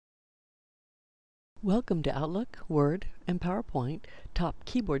Welcome to Outlook, Word, and PowerPoint Top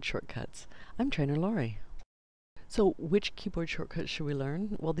Keyboard Shortcuts. I'm TrainerLori. So which keyboard shortcuts should we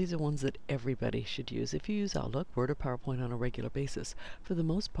learn? Well, these are ones that everybody should use if you use Outlook, Word, or PowerPoint on a regular basis. For the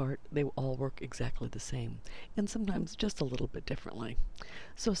most part, they all work exactly the same, and sometimes just a little bit differently.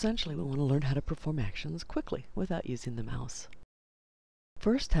 So essentially, we want to learn how to perform actions quickly without using the mouse.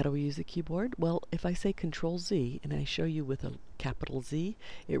 First, how do we use the keyboard? Well, if I say Control-Z and I show you with a capital Z,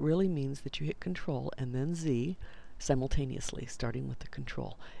 it really means that you hit Control and then Z simultaneously, starting with the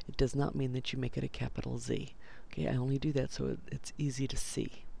Control. It does not mean that you make it a capital Z. Okay, I only do that so it's easy to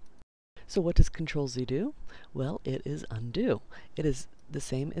see. So what does Control-Z do? Well, it is undo. It is the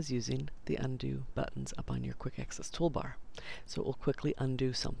same as using the undo buttons up on your quick access toolbar. So it will quickly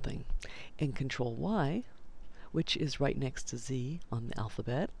undo something. And Control-Y, which is right next to Z on the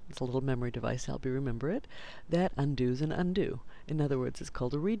alphabet. It's a little memory device to help you remember it. That undoes an undo. In other words, it's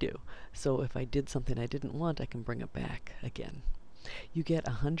called a redo. So if I did something I didn't want, I can bring it back again. You get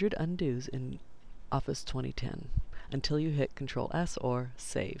 100 undos in Office 2010 until you hit Control-S or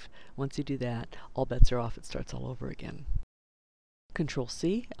Save. Once you do that, all bets are off. It starts all over again.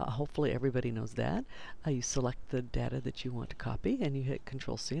 Control-C, hopefully everybody knows that. You select the data that you want to copy and you hit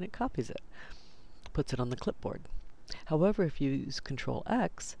Control-C and it copies it. Puts it on the clipboard. However, if you use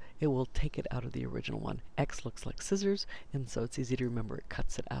Control-X, it will take it out of the original one. X looks like scissors, and so it's easy to remember. It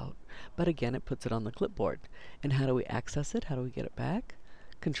cuts it out. But again, it puts it on the clipboard. And how do we access it? How do we get it back?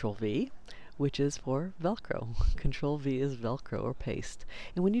 Control-V, which is for Velcro. Control-V is Velcro or paste.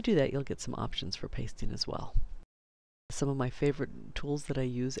 And when you do that, you'll get some options for pasting as well. Some of my favorite tools that I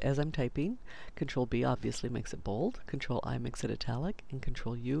use as I'm typing. Control-B obviously makes it bold, Control-I makes it italic, and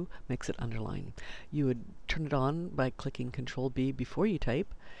Control-U makes it underline. You would turn it on by clicking Control-B before you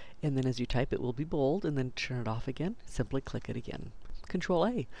type, and then as you type it will be bold, and then turn it off again. Simply click it again.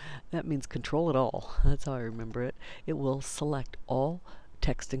 Control-A, that means control it all. That's how I remember it. It will select all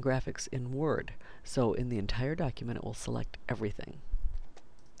text and graphics in Word. So in the entire document it will select everything.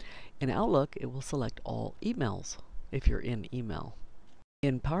 In Outlook it will select all emails, if you're in email.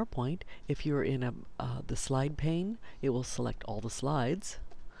 In PowerPoint, if you're in the slide pane, it will select all the slides.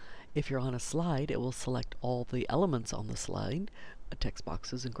 If you're on a slide, it will select all the elements on the slide, text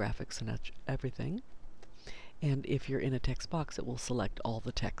boxes and graphics and everything. And if you're in a text box, it will select all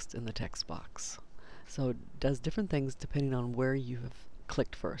the text in the text box. So it does different things depending on where you have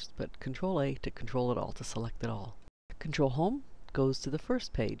clicked first, but Control-A to control it all, to select it all. Control-Home goes to the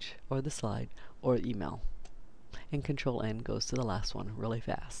first page, or the slide, or email. And Control-N goes to the last one really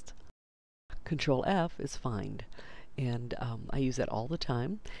fast. Control-F is find, and I use that all the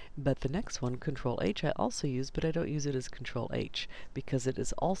time, but the next one, Control-H, I also use, but I don't use it as Control-H because it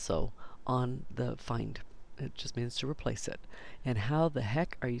is also on the find. It just means to replace it. And how the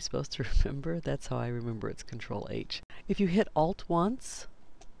heck are you supposed to remember? That's how I remember it's Control-H. If you hit Alt once,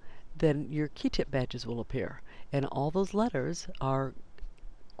 then your key tip badges will appear, and all those letters are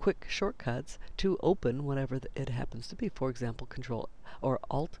quick shortcuts to open whatever it happens to be. For example, Control or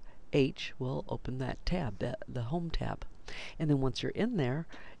Alt H will open that tab, the Home tab. And then once you're in there,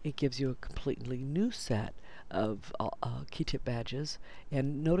 it gives you a completely new set of key tip badges.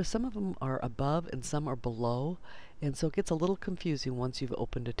 And notice some of them are above and some are below, and so it gets a little confusing once you've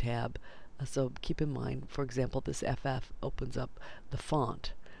opened a tab. So keep in mind, for example, this FF opens up the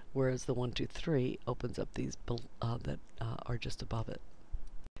font, whereas the 1, 2, 3 opens up these that are just above it.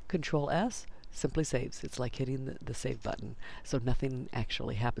 Control-S simply saves. It's like hitting the save button. So nothing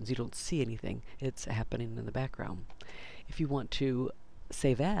actually happens. You don't see anything. It's happening in the background. If you want to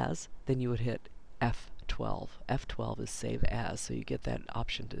save as, then you would hit F12. F12 is save as, so you get that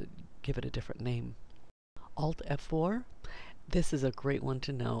option to give it a different name. Alt F4. This is a great one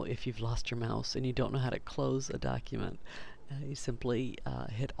to know if you've lost your mouse and you don't know how to close a document. You simply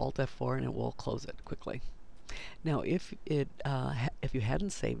hit Alt F4 and it will close it quickly. Now, if you hadn't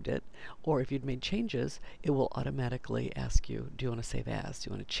saved it, or if you'd made changes, it will automatically ask you, do you want to save as? Do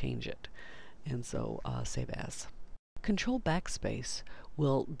you want to change it? And so, save as. Control backspace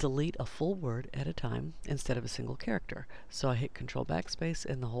will delete a full word at a time instead of a single character. So I hit Control backspace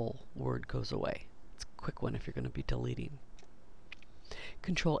and the whole word goes away. It's a quick one if you're going to be deleting.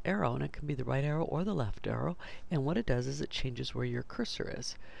 Control arrow, and it can be the right arrow or the left arrow, and what it does is it changes where your cursor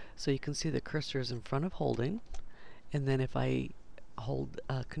is. So you can see the cursor is in front of holding, and then if I hold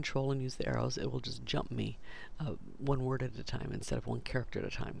Control and use the arrows, it will just jump me one word at a time instead of one character at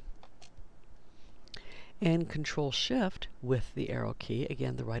a time. And Control Shift with the arrow key,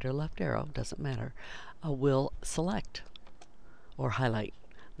 again the right or left arrow, doesn't matter, will select or highlight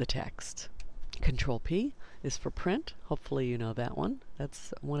the text. Control P is for print. Hopefully you know that one.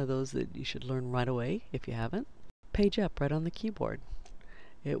 That's one of those that you should learn right away if you haven't. Page up right on the keyboard.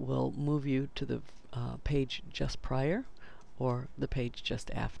 It will move you to the page just prior or the page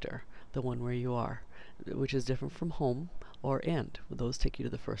just after, the one where you are, which is different from home or end. Those take you to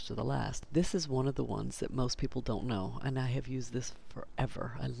the first or the last. This is one of the ones that most people don't know, and I have used this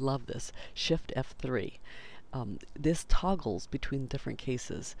forever. I love this. Shift F3. This toggles between different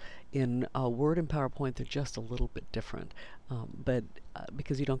cases. In Word and PowerPoint, they're just a little bit different, but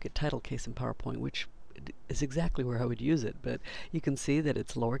because you don't get title case in PowerPoint, which is exactly where I would use it, but you can see that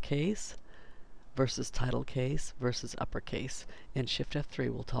it's lowercase versus title case versus uppercase, and Shift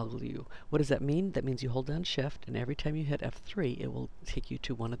F3 will toggle you. What does that mean? That means you hold down Shift, and every time you hit F3, it will take you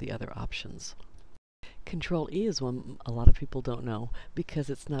to one of the other options. Control E is one a lot of people don't know because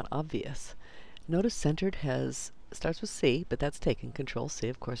it's not obvious. Notice centered starts with C, but that's taken. Control C,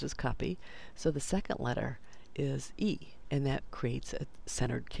 of course, is copy. So the second letter is E, and that creates a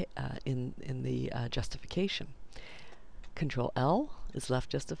centered in the justification. Control L is left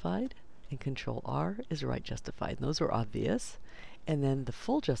justified, and Control R is right justified. And those are obvious. And then the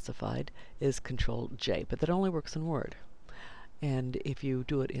full justified is Control J, but that only works in Word. And if you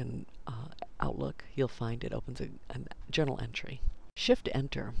do it in Outlook, you'll find it opens a journal entry. Shift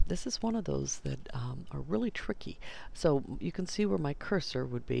Enter. This is one of those that are really tricky. So you can see where my cursor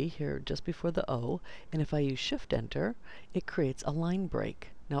would be here just before the O, and if I use Shift Enter, it creates a line break.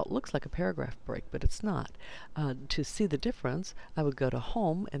 Now it looks like a paragraph break, but it's not. To see the difference, I would go to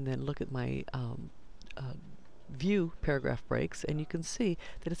Home and then look at my View paragraph breaks, and you can see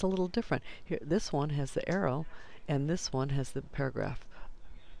that it's a little different. Here, this one has the arrow, and this one has the paragraph.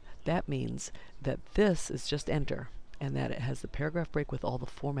 That means that this is just Enter, and that it has the paragraph break with all the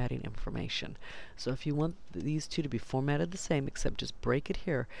formatting information. So if you want these two to be formatted the same, except just break it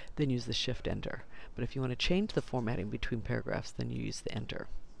here, then use the Shift Enter. But if you want to change the formatting between paragraphs, then you use the Enter.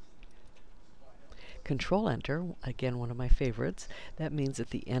 Control Enter, again one of my favorites. That means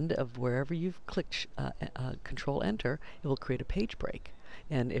at the end of wherever you've clicked Control Enter, it will create a page break.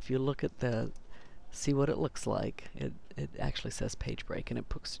 And if you look at see what it looks like, it actually says page break, and it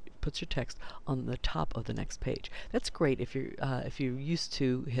puts your text on the top of the next page. That's great if you're used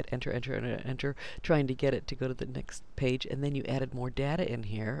to hit enter, enter, enter, enter, trying to get it to go to the next page, and then you added more data in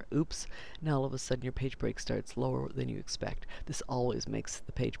here. Oops! Now all of a sudden your page break starts lower than you expect. This always makes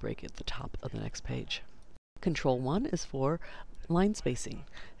the page break at the top of the next page. Control 1 is for line spacing.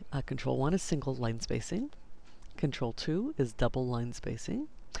 Control 1 is single line spacing. Control 2 is double line spacing.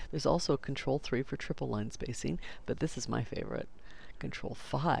 There's also Control 3 for triple line spacing, but this is my favorite. Control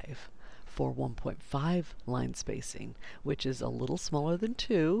 5 for 1.5 line spacing, which is a little smaller than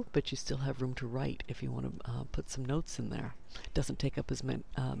 2, but you still have room to write if you want to put some notes in there. It doesn't take up as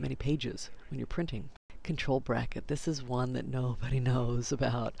many pages when you're printing. Control bracket. This is one that nobody knows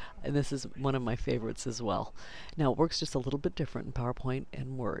about, and this is one of my favorites as well. Now it works just a little bit different in PowerPoint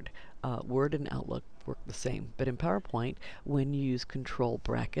and Word. Word and Outlook work the same, but in PowerPoint, when you use Control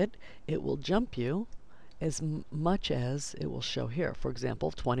bracket, it will jump you as much as it will show here. For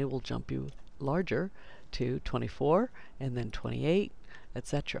example, 20 will jump you larger to 24, and then 28,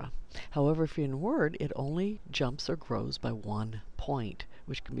 etc. However, if you're in Word, it only jumps or grows by 1 point,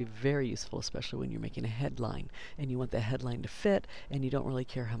 which can be very useful, especially when you're making a headline and you want the headline to fit, and you don't really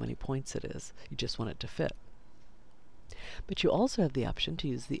care how many points it is. You just want it to fit. But you also have the option to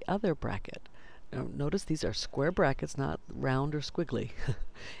use the other bracket. Now, notice these are square brackets, not round or squiggly.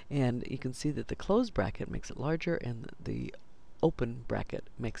 And you can see that the closed bracket makes it larger, and the open bracket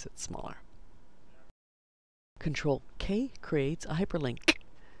makes it smaller. Control K creates a hyperlink.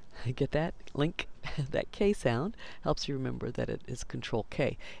 Get that? Link. That K sound helps you remember that it is Control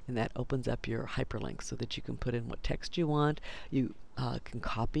K, and that opens up your hyperlink so that you can put in what text you want. You can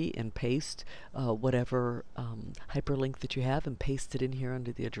copy and paste whatever hyperlink that you have and paste it in here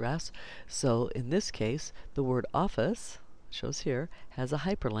under the address. So in this case, the word office, shows here, has a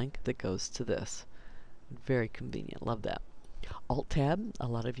hyperlink that goes to this. Very convenient. Love that. Alt-Tab. A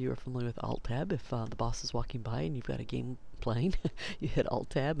lot of you are familiar with Alt-Tab. If the boss is walking by and you've got a game playing, you hit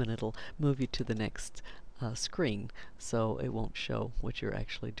Alt-Tab and it'll move you to the next screen, so it won't show what you're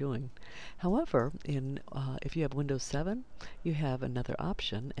actually doing. However, if you have Windows 7, you have another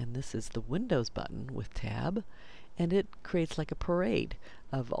option, and this is the Windows button with Tab, and it creates like a parade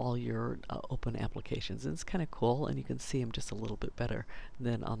of all your open applications. And it's kind of cool, and you can see them just a little bit better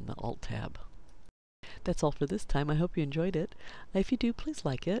than on the Alt-Tab. That's all for this time. I hope you enjoyed it. If you do, please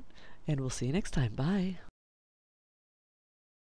like it, and we'll see you next time. Bye.